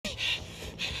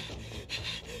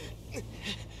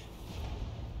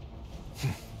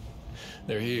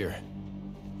They're here.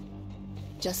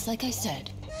 Just like I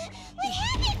said.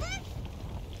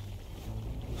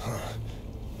 Huh.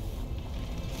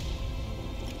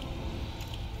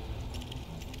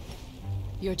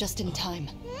 You're just in time.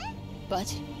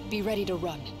 But be ready to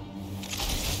run.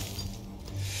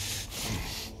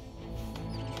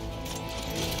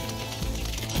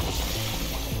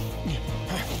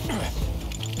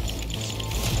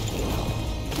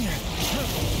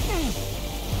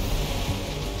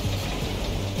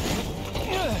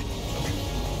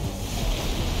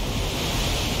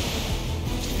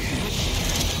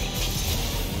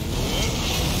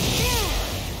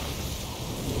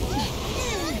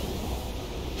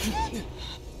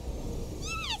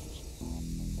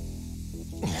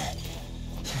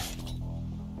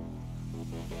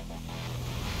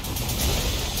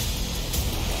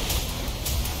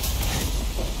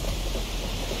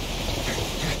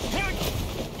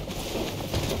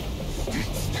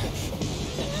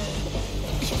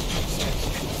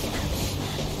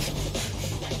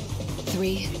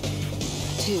 Three,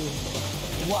 two,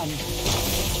 one.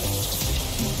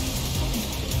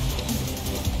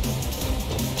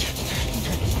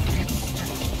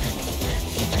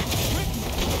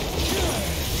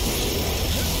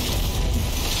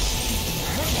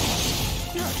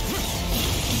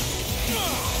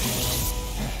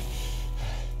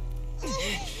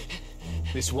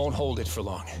 This won't hold it for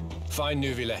long. Find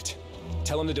Neuvillette.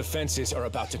 Tell him the defenses are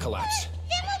about to collapse.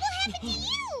 Then what will happen to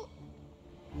you?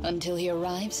 Until he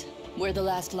arrives, we're the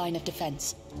last line of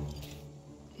defense.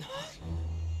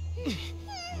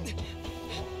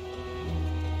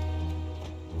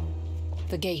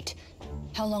 The gate.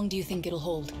 How long do you think it'll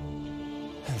hold?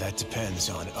 That depends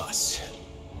on us.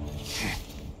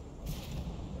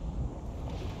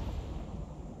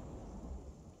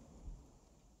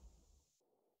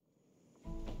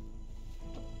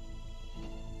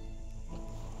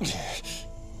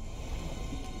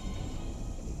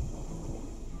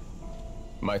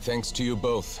 My thanks to you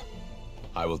both.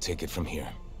 I will take it from here.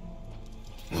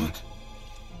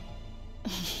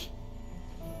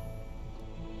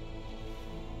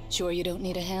 Sure you don't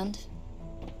need a hand?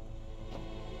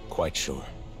 Quite sure.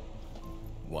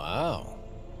 Wow.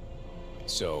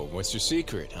 So, what's your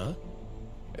secret, huh?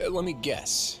 Let me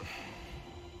guess.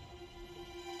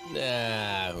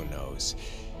 Nah, who knows?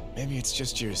 Maybe it's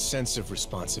just your sense of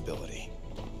responsibility.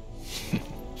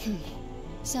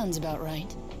 Sounds about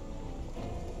right.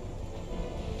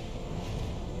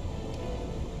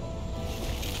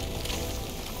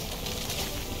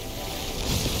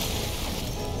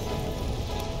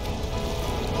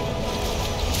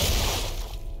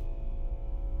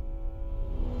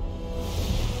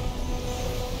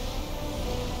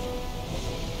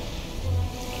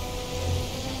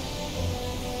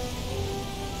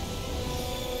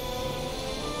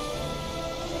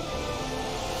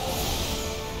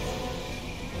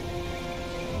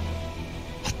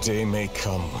 A day may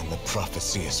come when the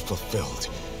prophecy is fulfilled,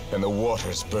 and the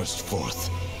waters burst forth.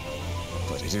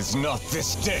 But it is not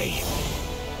this day!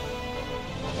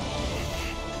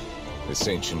 This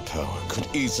ancient power could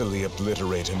easily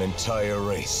obliterate an entire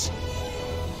race.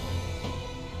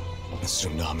 A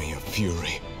tsunami of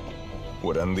fury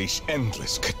would unleash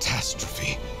endless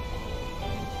catastrophe.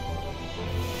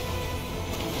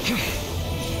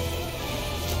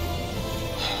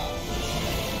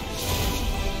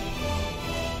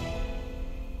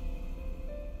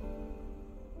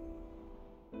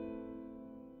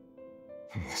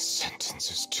 This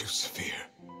sentence is too severe.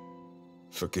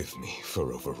 Forgive me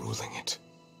for overruling it.